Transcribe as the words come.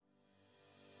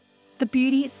The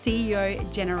beauty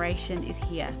CEO generation is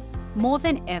here. More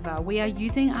than ever, we are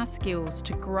using our skills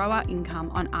to grow our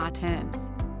income on our terms.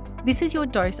 This is your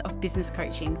dose of business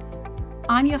coaching.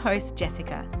 I'm your host,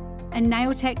 Jessica, a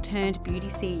nail tech turned beauty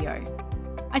CEO.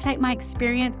 I take my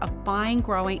experience of buying,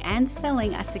 growing, and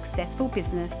selling a successful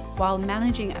business while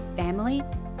managing a family,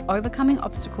 overcoming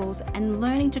obstacles, and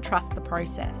learning to trust the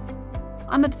process.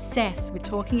 I'm obsessed with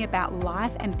talking about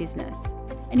life and business.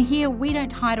 And here we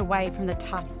don't hide away from the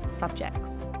tough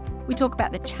subjects. We talk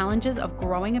about the challenges of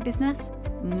growing a business,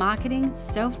 marketing,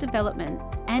 self-development,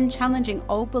 and challenging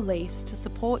old beliefs to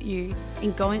support you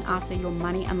in going after your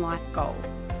money and life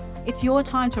goals. It's your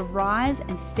time to rise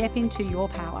and step into your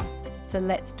power. So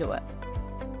let's do it.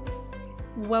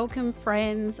 Welcome,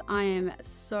 friends. I am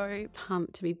so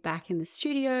pumped to be back in the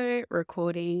studio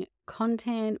recording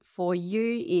content for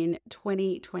you in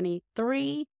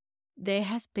 2023. There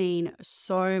has been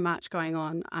so much going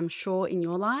on, I'm sure, in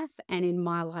your life and in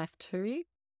my life too.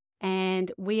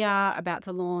 And we are about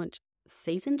to launch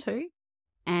season 2,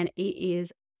 and it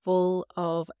is full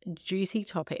of juicy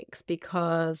topics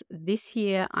because this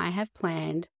year I have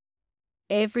planned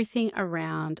everything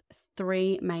around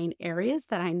 3 main areas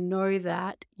that I know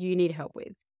that you need help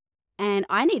with. And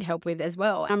I need help with as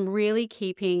well. I'm really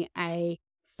keeping a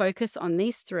focus on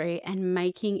these 3 and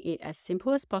making it as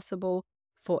simple as possible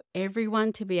for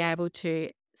everyone to be able to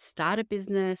start a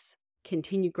business,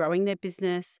 continue growing their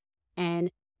business,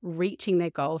 and reaching their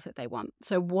goals that they want.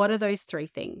 So what are those 3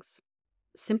 things?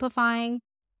 Simplifying,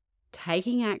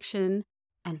 taking action,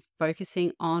 and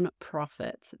focusing on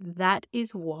profits. That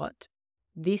is what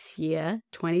this year,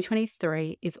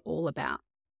 2023, is all about.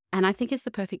 And I think it's the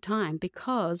perfect time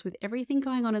because with everything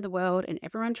going on in the world and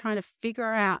everyone trying to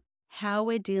figure out how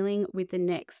we're dealing with the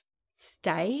next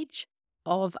stage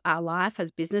of our life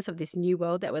as business, of this new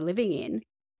world that we're living in,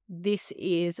 this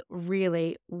is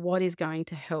really what is going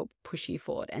to help push you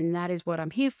forward. And that is what I'm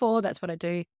here for. That's what I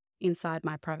do inside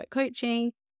my private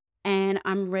coaching. And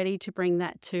I'm ready to bring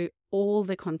that to all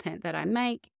the content that I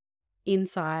make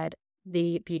inside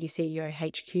the Beauty CEO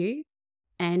HQ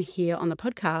and here on the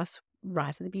podcast,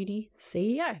 Rise of the Beauty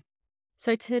CEO.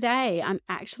 So today I'm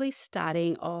actually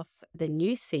starting off the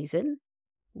new season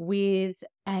with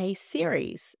a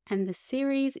series, and the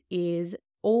series is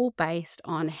all based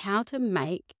on how to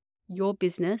make your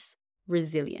business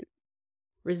resilient.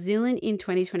 Resilient in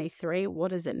 2023,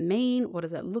 what does it mean? What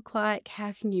does it look like?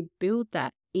 How can you build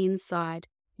that inside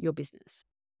your business?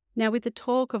 Now, with the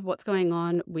talk of what's going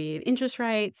on with interest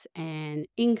rates and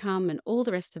income and all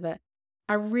the rest of it,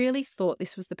 I really thought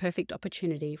this was the perfect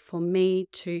opportunity for me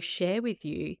to share with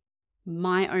you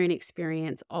my own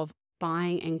experience of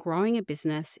buying and growing a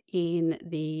business in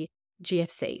the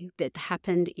GFC that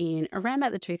happened in around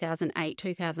about the 2008,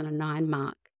 2009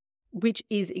 mark, which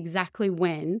is exactly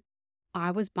when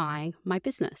I was buying my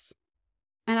business.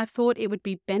 And I thought it would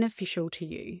be beneficial to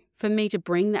you for me to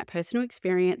bring that personal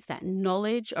experience, that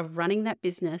knowledge of running that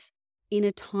business in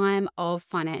a time of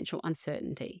financial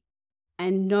uncertainty.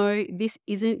 And no, this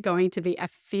isn't going to be a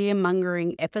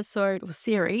fear-mongering episode or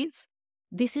series.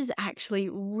 This is actually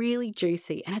really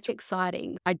juicy and it's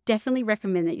exciting. I definitely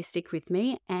recommend that you stick with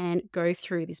me and go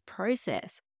through this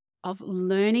process of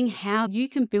learning how you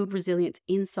can build resilience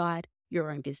inside your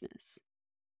own business.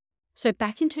 So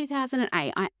back in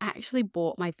 2008, I actually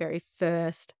bought my very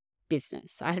first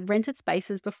business. I had rented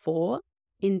spaces before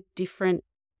in different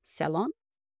salons,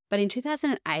 but in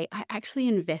 2008, I actually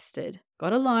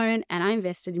got a loan, and I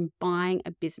invested in buying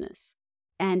a business.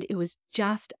 And it was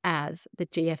just as the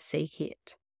GFC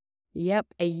hit. Yep,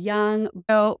 a young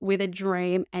girl with a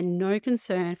dream and no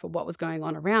concern for what was going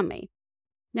on around me.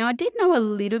 Now, I did know a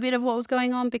little bit of what was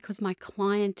going on because my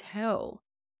clientele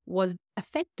was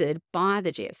affected by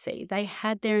the GFC. They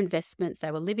had their investments, they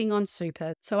were living on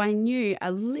super. So I knew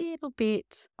a little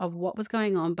bit of what was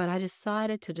going on, but I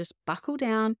decided to just buckle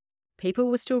down.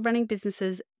 People were still running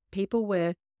businesses. People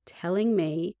were telling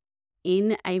me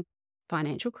in a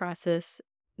financial crisis,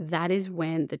 that is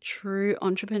when the true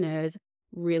entrepreneurs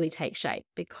really take shape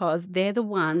because they're the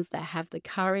ones that have the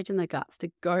courage and the guts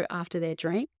to go after their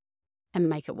dream and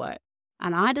make it work.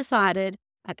 And I decided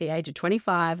at the age of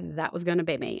 25, that was going to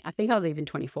be me. I think I was even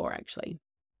 24 actually.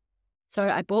 So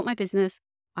I bought my business,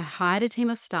 I hired a team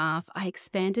of staff, I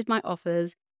expanded my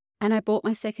offers, and I bought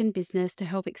my second business to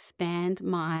help expand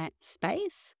my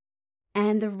space.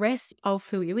 And the rest I'll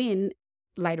fill you in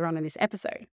later on in this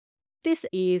episode. This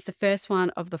is the first one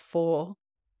of the 4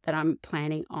 that I'm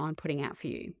planning on putting out for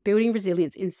you, building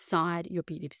resilience inside your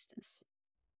beauty business.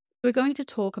 We're going to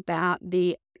talk about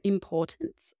the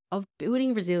importance of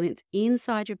building resilience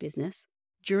inside your business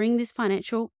during this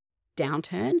financial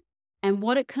downturn and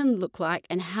what it can look like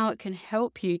and how it can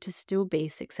help you to still be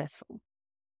successful.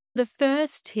 The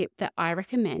first tip that I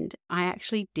recommend, I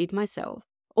actually did myself.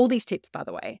 All these tips, by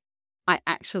the way, I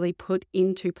actually put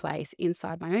into place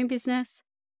inside my own business.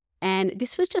 And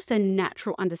this was just a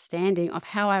natural understanding of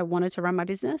how I wanted to run my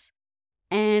business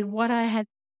and what I had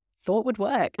thought would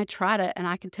work. I tried it, and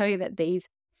I can tell you that these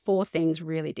 4 things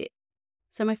really did.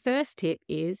 So my first tip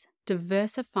is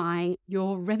diversifying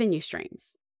your revenue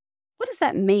streams. What does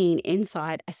that mean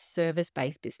inside a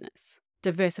service-based business?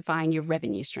 Diversifying your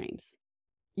revenue streams.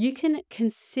 You can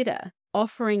consider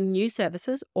offering new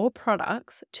services or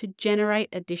products to generate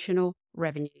additional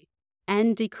revenue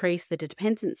and decrease the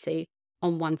dependency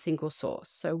on one single source,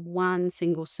 so one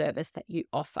single service that you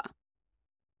offer.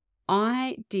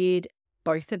 I did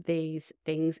both of these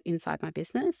things inside my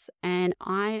business, and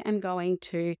I am going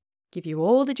to give you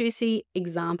all the juicy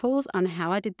examples on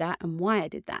how I did that and why I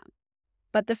did that.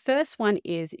 But the first one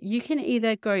is you can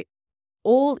either go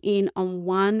all in on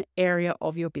one area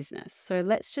of your business. So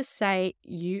let's just say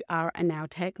you are a nail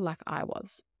tech like I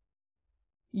was.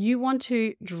 You want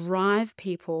to drive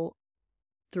people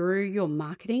through your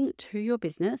marketing to your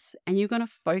business, and you're going to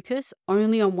focus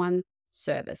only on one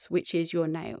service, which is your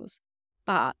nails.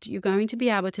 But you're going to be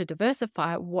able to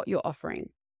diversify what you're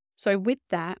offering. So with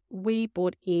that, we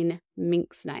brought in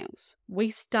Minx nails. We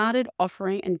started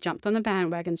offering and jumped on the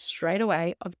bandwagon straight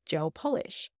away of gel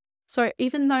polish. So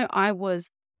even though I was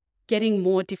getting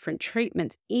more different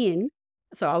treatments in,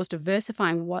 so I was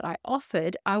diversifying what I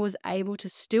offered, I was able to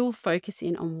still focus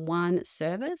in on one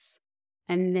service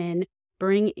and then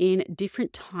bring in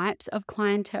different types of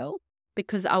clientele,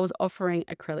 because I was offering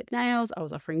acrylic nails, I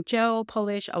was offering gel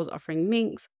polish, I was offering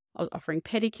minks, I was offering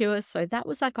pedicures. So that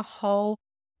was like a whole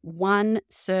one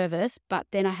service, but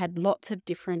then I had lots of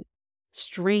different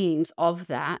streams of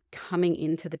that coming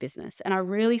into the business. And I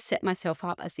really set myself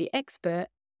up as the expert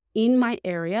in my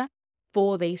area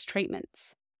for these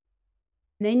treatments.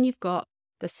 Then you've got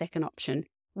the second option,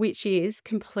 which is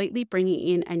completely bringing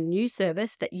in a new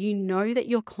service that you know that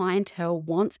your clientele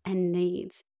wants and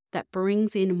needs, that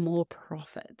brings in more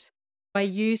profit. I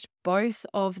used both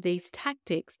of these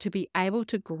tactics to be able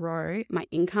to grow my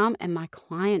income and my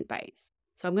client base.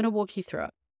 So I'm going to walk you through it.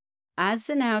 As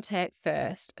the nail tech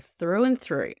first, through and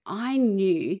through, I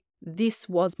knew this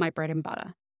was my bread and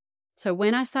butter. So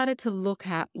when I started to look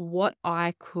at what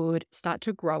I could start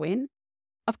to grow in,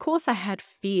 of course I had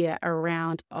fear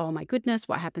around, oh my goodness,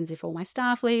 what happens if all my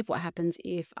staff leave? What happens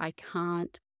if I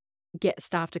can't get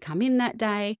staff to come in that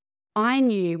day? I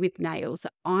knew with nails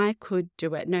that I could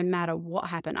do it no matter what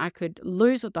happened. I could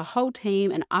lose with the whole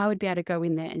team and I would be able to go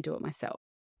in there and do it myself.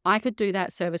 I could do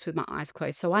that service with my eyes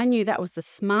closed. So I knew that was the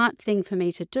smart thing for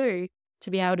me to do,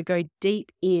 to be able to go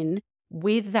deep in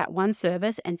with that one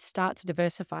service and start to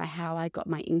diversify how I got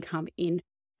my income in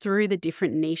through the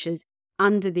different niches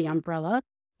under the umbrella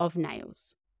of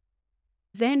nails.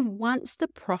 Then once the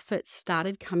profits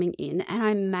started coming in and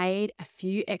I made a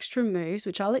few extra moves,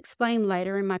 which I'll explain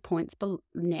later in my points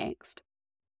next,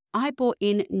 I brought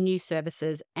in new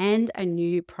services and a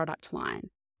new product line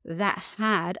that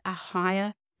had a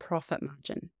higher profit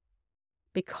margin.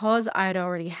 Because I had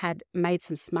already had made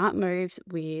some smart moves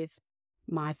with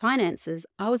my finances,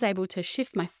 I was able to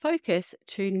shift my focus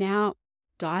to now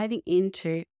diving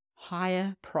into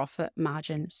higher profit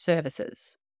margin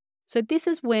services. So this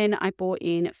is when I bought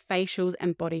in facials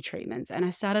and body treatments, and I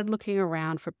started looking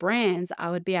around for brands I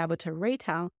would be able to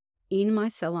retail in my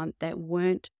salon that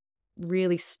weren't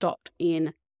really stocked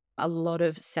in a lot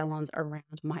of salons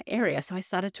around my area. So I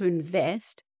started to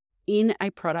invest in a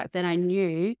product that I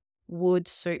knew would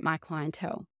suit my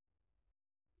clientele.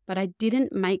 But I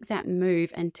didn't make that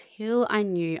move until I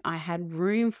knew I had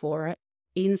room for it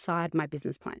inside my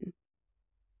business plan.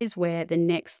 Is where the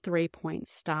next 3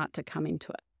 points start to come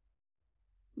into it.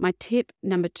 My tip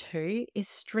number 2 is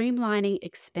streamlining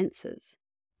expenses.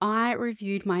 I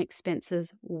reviewed my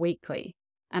expenses weekly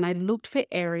and I looked for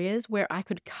areas where I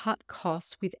could cut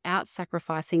costs without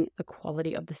sacrificing the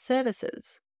quality of the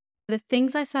services. The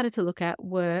things I started to look at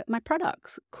were my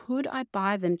products. Could I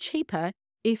buy them cheaper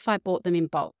if I bought them in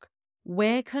bulk?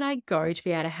 Where could I go to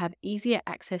be able to have easier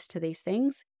access to these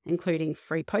things, including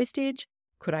free postage?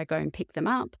 Could I go and pick them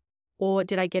up? Or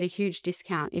did I get a huge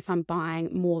discount if I'm buying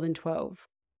more than 12?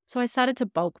 So I started to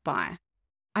bulk buy.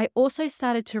 I also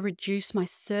started to reduce my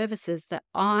services that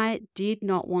I did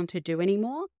not want to do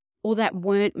anymore or that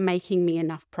weren't making me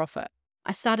enough profit.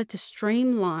 I started to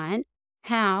streamline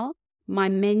how my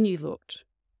menu looked,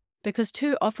 because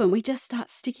too often we just start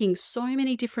sticking so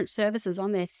many different services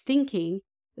on there thinking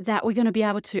that we're going to be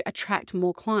able to attract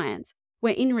more clients,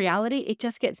 where in reality it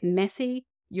just gets messy.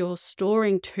 you're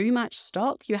storing too much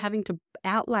stock, you're having to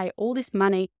outlay all this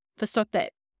money for stock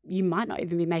that you might not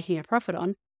even be making a profit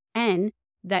on, and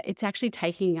that it's actually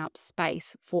taking up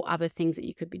space for other things that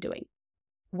you could be doing.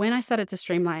 When I started to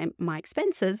streamline my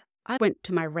expenses, I went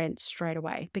to my rent straight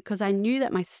away because I knew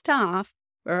that my staff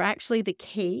were actually the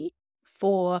key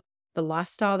for the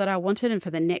lifestyle that I wanted and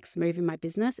for the next move in my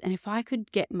business. And if I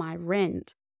could get my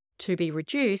rent to be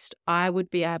reduced, I would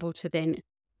be able to then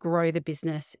grow the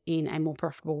business in a more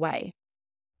profitable way.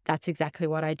 That's exactly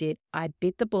what I did. I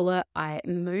bit the bullet. I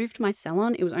moved my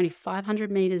salon. It was only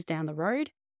 500 meters down the road,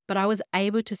 but I was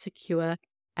able to secure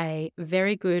a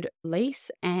very good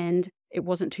lease and it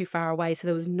wasn't too far away. So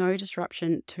there was no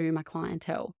disruption to my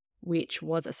clientele, which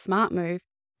was a smart move.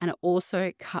 And it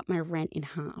also cut my rent in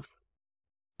half.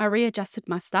 I readjusted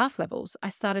my staff levels. I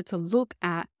started to look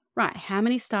at, right, how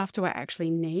many staff do I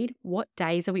actually need? What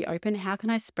days are we open? How can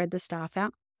I spread the staff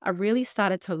out? I really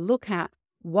started to look at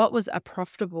what was a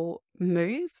profitable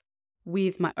move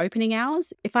with my opening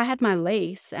hours. If I had my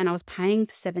lease and I was paying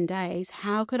for 7 days,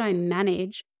 how could I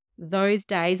manage those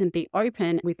days and be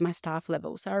open with my staff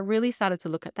level? So I really started to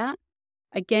look at that.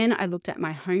 Again, I looked at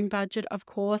my home budget, of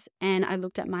course, and I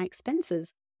looked at my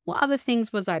expenses. What other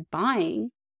things was I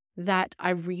buying that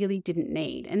I really didn't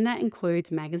need? And that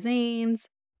includes magazines,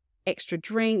 extra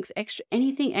drinks,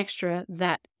 anything extra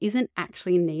that isn't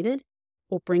actually needed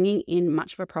or bringing in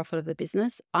much of a profit of the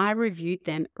business. I reviewed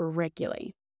them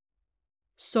regularly.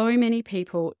 So many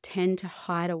people tend to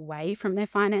hide away from their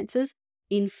finances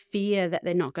in fear that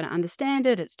they're not going to understand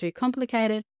it, it's too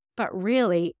complicated, but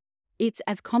really it's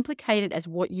as complicated as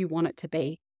what you want it to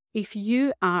be. If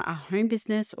you are a home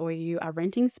business or you are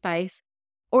renting space,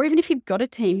 or even if you've got a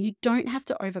team, you don't have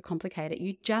to overcomplicate it.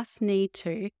 You just need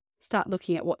to start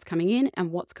looking at what's coming in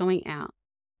and what's going out.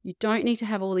 You don't need to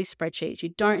have all these spreadsheets. You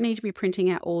don't need to be printing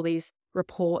out all these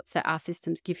reports that our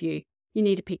systems give you. You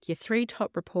need to pick your 3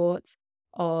 top reports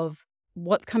of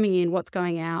what's coming in, what's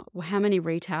going out, how many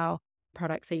retail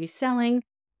products are you selling,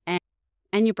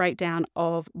 and your breakdown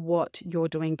of what you're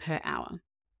doing per hour.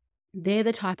 They're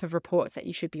the type of reports that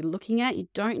you should be looking at. You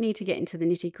don't need to get into the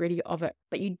nitty-gritty of it,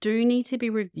 but you do need to be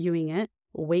reviewing it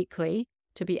weekly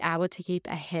to be able to keep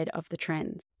ahead of the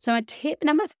trends. So my tip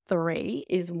number 3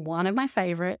 is one of my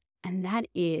favorite, and that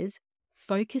is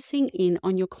focusing in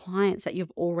on your clients that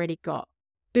you've already got.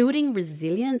 Building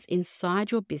resilience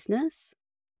inside your business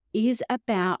is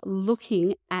about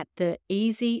looking at the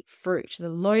easy fruit, the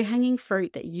low-hanging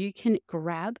fruit that you can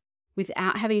grab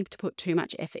without having to put too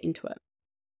much effort into it.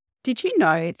 Did you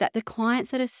know that the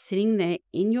clients that are sitting there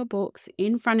in your books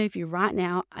in front of you right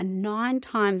now are 9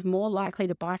 times more likely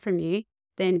to buy from you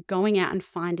than going out and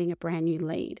finding a brand new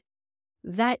lead?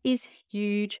 That is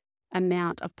huge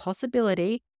amount of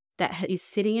possibility that is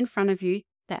sitting in front of you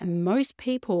that most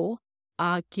people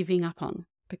are giving up on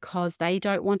because they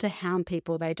don't want to hound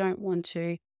people. They don't want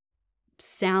to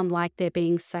sound like they're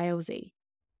being salesy.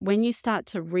 When you start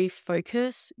to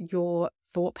refocus your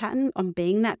thought pattern on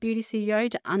being that beauty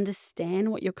CEO to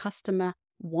understand what your customer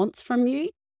wants from you,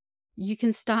 you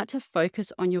can start to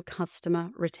focus on your customer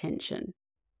retention.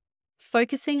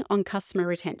 Focusing on customer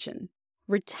retention.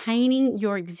 Retaining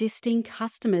your existing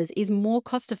customers is more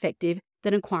cost effective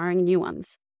than acquiring new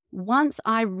ones. Once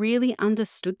I really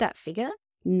understood that figure,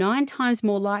 9 times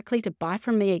more likely to buy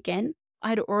from me again,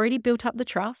 I'd already built up the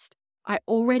trust. I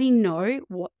already know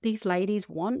what these ladies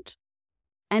want,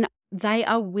 and they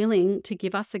are willing to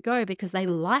give us a go because they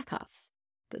like us.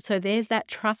 So there's that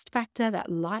trust factor,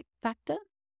 that like factor,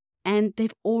 and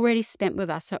they've already spent with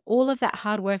us. So all of that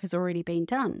hard work has already been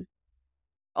done.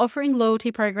 Offering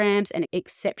loyalty programs and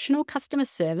exceptional customer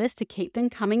service to keep them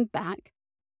coming back,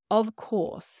 of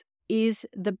course, is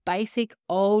the basic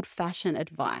old-fashioned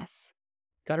advice.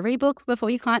 Got to read book before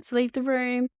your clients leave the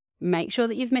room. Make sure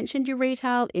that you've mentioned your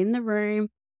retail in the room.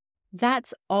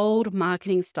 That's old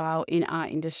marketing style in our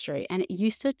industry. And it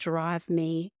used to drive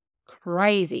me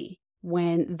crazy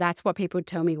when that's what people would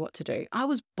tell me what to do. I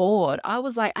was bored. I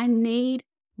was like, I need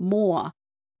more.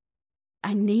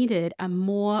 I needed a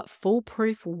more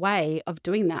foolproof way of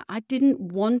doing that. I didn't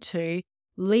want to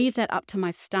leave that up to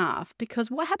my staff because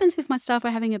what happens if my staff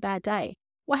are having a bad day?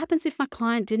 What happens if my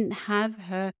client didn't have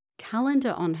her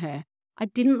calendar on her? I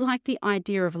didn't like the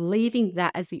idea of leaving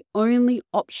that as the only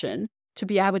option to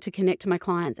be able to connect to my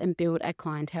clients and build a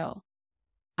clientele.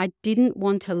 I didn't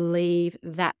want to leave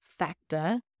that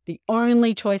factor, the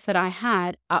only choice that I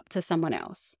had, up to someone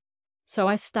else. So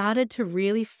I started to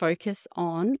really focus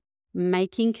on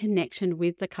making connection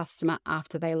with the customer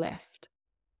after they left.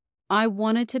 I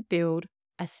wanted to build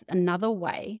another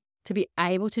way to be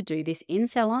able to do this in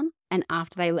salon and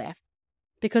after they left.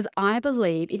 because I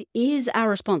believe it is our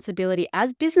responsibility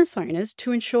as business owners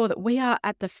to ensure that we are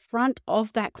at the front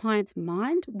of that client's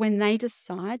mind when they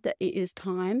decide that it is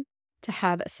time to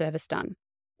have a service done.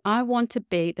 I want to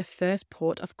be the first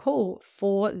port of call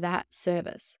for that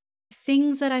service.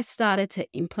 Things that I started to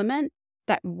implement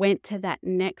that went to that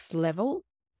next level.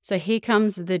 So here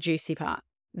comes the juicy part.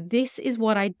 This is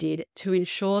what I did to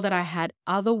ensure that I had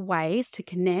other ways to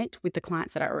connect with the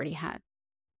clients that I already had.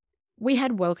 We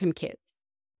had welcome kits.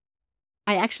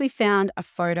 I actually found a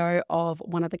photo of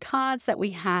one of the cards that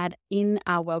we had in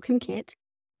our welcome kit,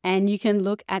 and you can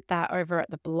look at that over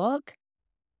at the blog,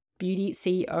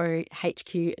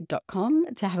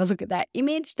 beautyceohq.com, to have a look at that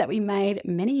image that we made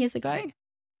many years ago.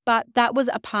 But that was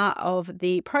a part of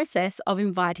the process of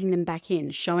inviting them back in,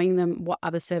 showing them what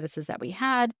other services that we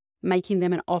had, making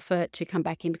them an offer to come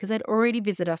back in because they'd already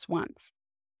visited us once.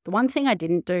 The one thing I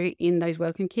didn't do in those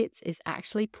welcome kits is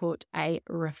actually put a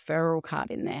referral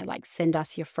card in there, like send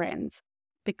us your friends,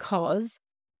 because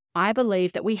I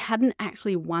believe that we hadn't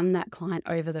actually won that client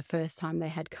over the first time they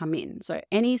had come in. So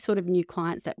any sort of new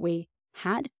clients that we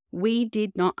had, we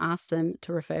did not ask them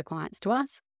to refer clients to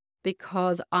us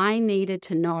because I needed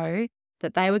to know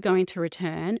that they were going to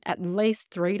return at least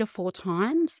 3 to 4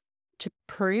 times to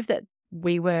prove that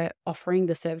we were offering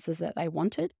the services that they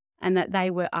wanted and that they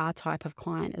were our type of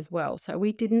client as well. So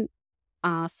we didn't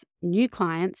ask new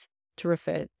clients to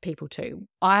refer people to.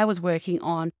 I was working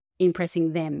on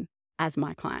impressing them as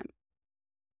my client.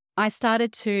 I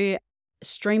started to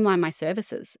streamline my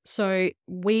services. So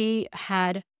we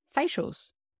had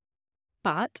facials,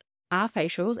 but our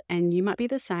facials, and you might be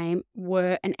the same,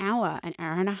 were an hour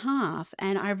and a half.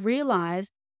 And I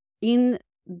realized in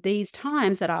these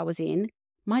times that I was in,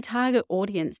 my target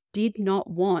audience did not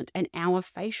want an hour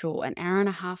facial, an hour and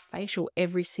a half facial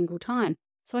every single time.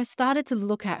 So I started to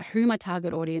look at who my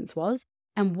target audience was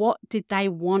and what did they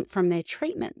want from their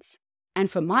treatments.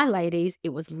 And for my ladies, it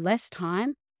was less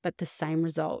time, but the same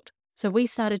result. So we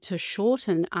started to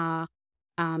shorten our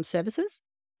services,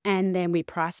 and then we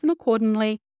priced them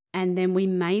accordingly. And then we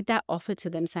made that offer to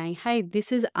them saying, hey,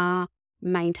 this is our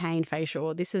maintain facial,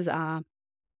 or this is our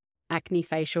acne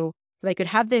facial. So they could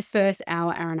have their first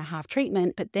hour and a half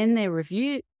treatment, but then their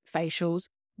review facials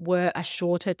were a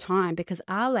shorter time because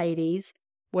our ladies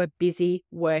were busy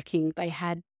working. They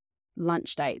had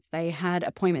lunch dates, they had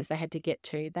appointments they had to get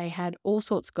to, they had all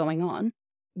sorts going on.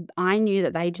 I knew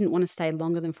that they didn't want to stay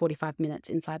longer than 45 minutes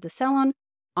inside the salon.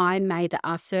 I made that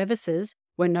our services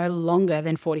were no longer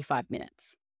than 45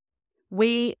 minutes.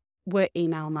 We were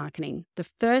email marketing. The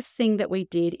first thing that we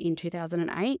did in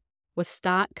 2008 was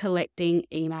start collecting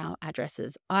email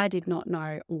addresses. I did not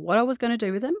know what I was going to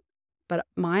do with them, but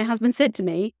my husband said to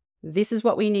me, this is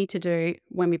what we need to do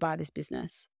when we buy this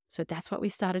business. So that's what we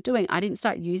started doing. I didn't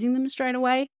start using them straight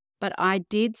away, but I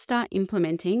did start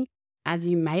implementing, as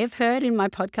you may have heard in my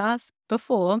podcast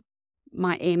before,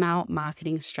 my email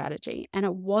marketing strategy. And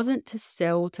it wasn't to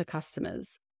sell to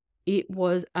customers. It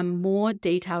was a more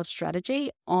detailed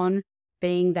strategy on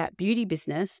being that beauty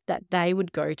business that they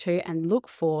would go to and look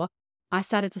for. I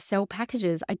started to sell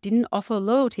packages. I didn't offer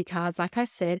loyalty cards. Like I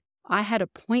said, I had a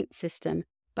point system,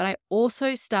 but I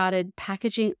also started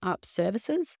packaging up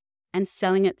services and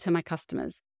selling it to my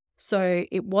customers. So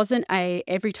it wasn't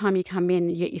every time you come in,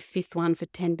 you get your 5th one for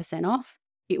 10% off.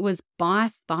 It was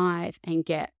buy 5 and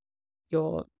get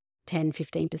your 10,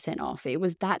 15% off.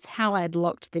 That's how I had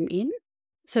locked them in.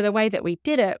 So the way that we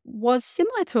did it was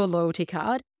similar to a loyalty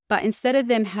card, but instead of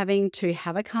them having to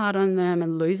have a card on them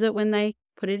and lose it when they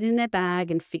put it in their bag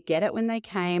and forget it when they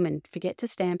came and forget to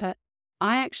stamp it,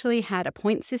 I actually had a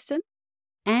point system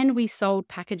and we sold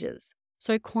packages.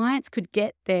 So clients could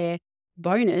get their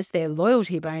bonus, their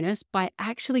loyalty bonus, by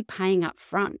actually paying up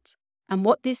front. And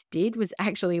what this did was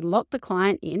actually lock the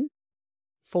client in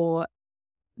for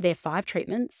their 5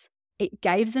 treatments. It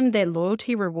gave them their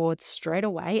loyalty rewards straight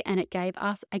away, and it gave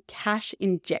us a cash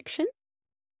injection.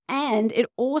 And it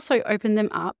also opened them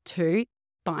up to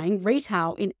buying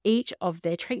retail in each of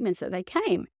their treatments that they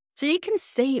came. So you can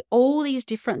see all these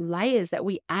different layers that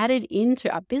we added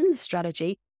into our business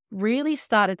strategy really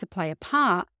started to play a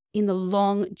part in the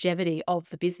longevity of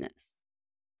the business.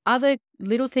 Other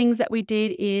little things that we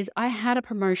did is I had a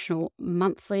promotional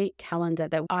monthly calendar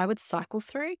that I would cycle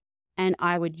through and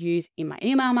I would use in my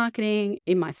email marketing,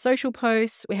 in my social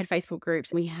posts. We had Facebook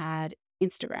groups, we had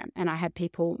Instagram, and I had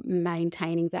people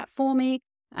maintaining that for me.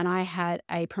 And I had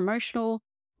a promotional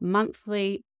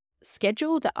monthly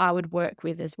schedule that I would work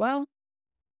with as well.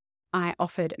 I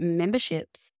offered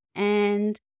memberships,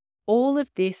 and all of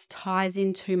this ties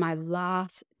into my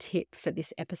last tip for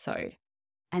this episode.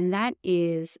 And that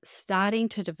is starting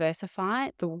to diversify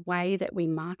the way that we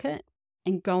market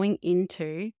and going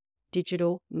into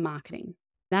digital marketing.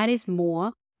 That is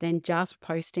more than just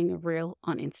posting a reel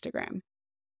on Instagram.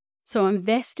 So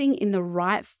investing in the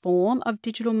right form of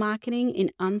digital marketing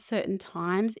in uncertain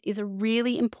times is a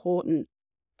really important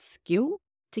skill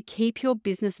to keep your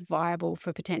business viable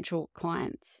for potential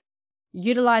clients.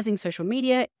 Utilizing social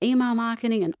media, email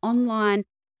marketing, and online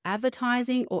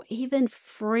advertising, or even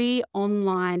free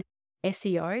online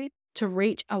SEO to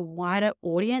reach a wider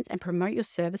audience and promote your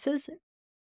services.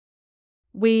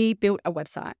 We built a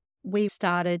website. We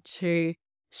started to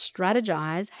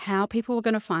strategize how people were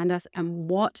going to find us and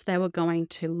what they were going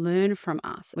to learn from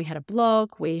us. We had a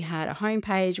blog, we had a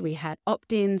homepage, we had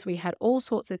opt-ins, we had all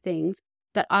sorts of things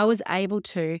that I was able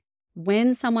to,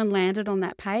 when someone landed on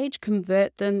that page,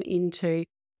 convert them into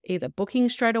either booking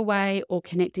straight away or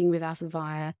connecting with us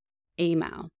via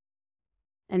email.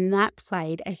 And that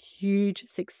played a huge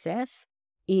success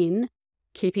in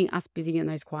keeping us busy in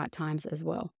those quiet times as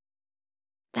well.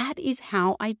 That is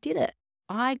how I did it.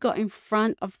 I got in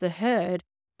front of the herd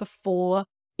before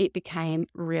it became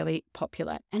really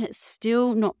popular, and it's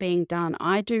still not being done.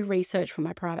 I do research for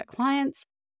my private clients.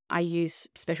 I use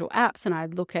special apps and I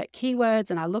look at keywords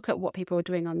and I look at what people are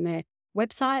doing on their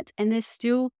websites, and they're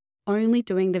still only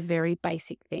doing the very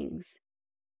basic things.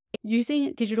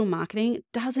 Using digital marketing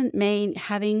doesn't mean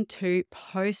having to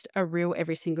post a reel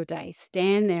every single day,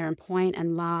 stand there and point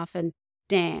and laugh and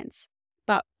dance,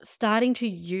 but starting to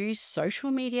use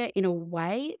social media in a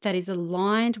way that is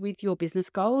aligned with your business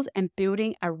goals and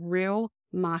building a real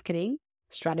marketing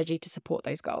strategy to support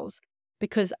those goals.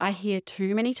 Because I hear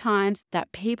too many times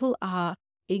that people are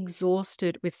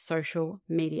exhausted with social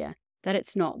media, that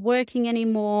it's not working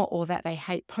anymore, or that they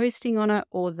hate posting on it,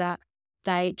 or that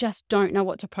they just don't know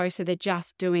what to post, so they're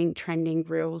just doing trending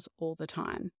reels all the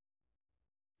time.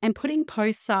 And putting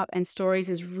posts up and stories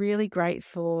is really great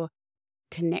for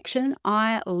connection.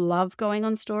 I love going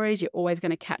on stories. You're always going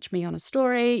to catch me on a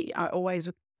story.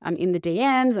 I'm in the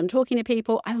DMs, I'm talking to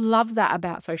people. I love that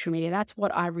about social media. That's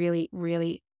what I really,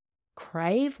 really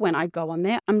crave when I go on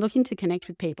there. I'm looking to connect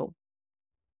with people,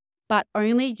 but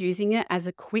only using it as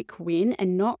a quick win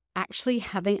and not actually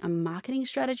having a marketing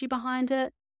strategy behind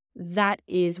it. That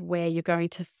is where you're going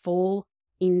to fall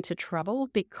into trouble,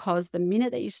 because the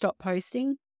minute that you stop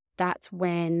posting, that's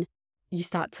when you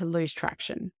start to lose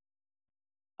traction.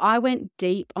 I went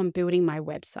deep on building my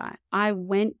website. I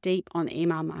went deep on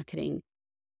email marketing.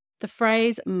 The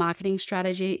phrase marketing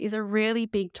strategy is a really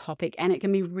big topic and it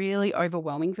can be really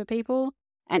overwhelming for people.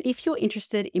 And if you're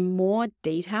interested in more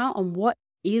detail on what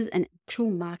is an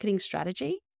actual marketing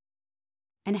strategy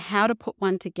and how to put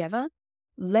one together,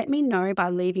 let me know by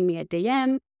leaving me a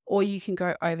DM, or you can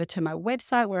go over to my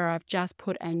website where I've just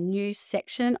put a new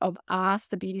section of Ask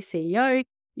the Beauty CEO.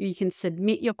 You can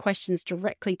submit your questions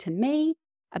directly to me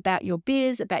about your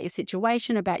biz, about your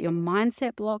situation, about your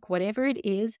mindset block, whatever it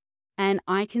is. And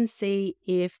I can see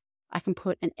if I can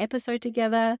put an episode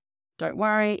together. Don't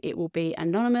worry, it will be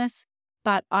anonymous,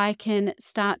 but I can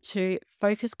start to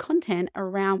focus content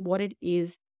around what it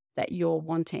is that you're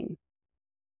wanting.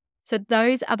 So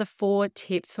those are the 4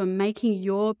 tips for making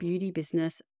your beauty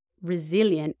business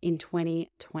resilient in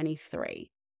 2023.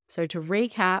 So to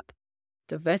recap,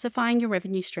 diversifying your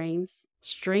revenue streams,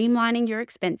 streamlining your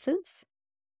expenses,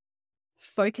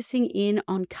 focusing in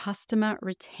on customer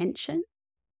retention.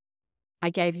 I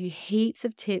gave you heaps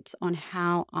of tips on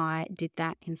how I did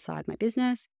that inside my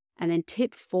business. And then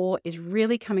tip 4 is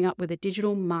really coming up with a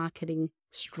digital marketing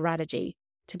strategy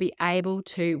to be able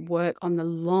to work on the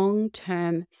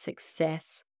long-term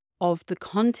success of the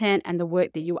content and the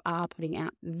work that you are putting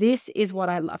out. This is what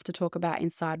I love to talk about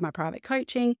inside my private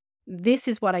coaching. This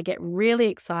is what I get really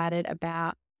excited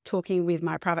about talking with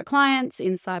my private clients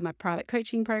inside my private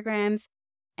coaching programs.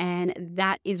 And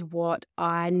that is what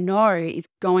I know is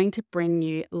going to bring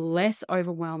you less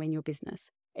overwhelm in your business.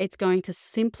 It's going to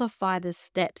simplify the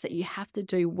steps that you have to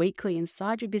do weekly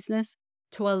inside your business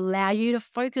to allow you to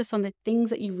focus on the things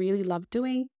that you really love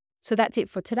doing. So that's it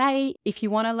for today. If you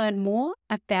want to learn more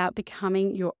about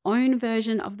becoming your own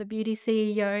version of the Beauty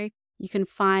CEO, you can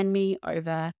find me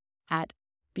over at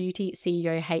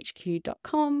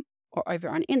beautyceohq.com or over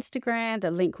on Instagram.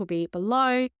 The link will be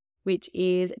below, which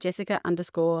is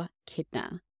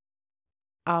Jessica_Kidner.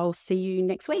 I'll see you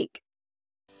next week.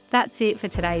 That's it for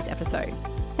today's episode.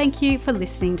 Thank you for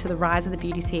listening to the Rise of the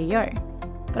Beauty CEO.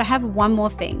 But I have one more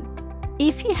thing.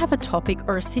 If you have a topic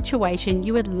or a situation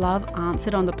you would love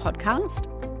answered on the podcast,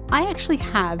 I actually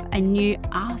have a new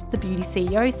Ask the Beauty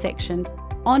CEO section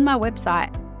on my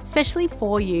website especially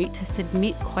for you to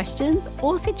submit questions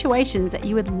or situations that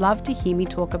you would love to hear me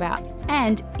talk about.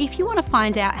 And if you want to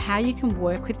find out how you can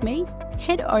work with me,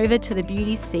 head over to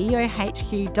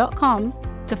thebeautyceohq.com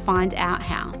to find out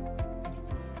how.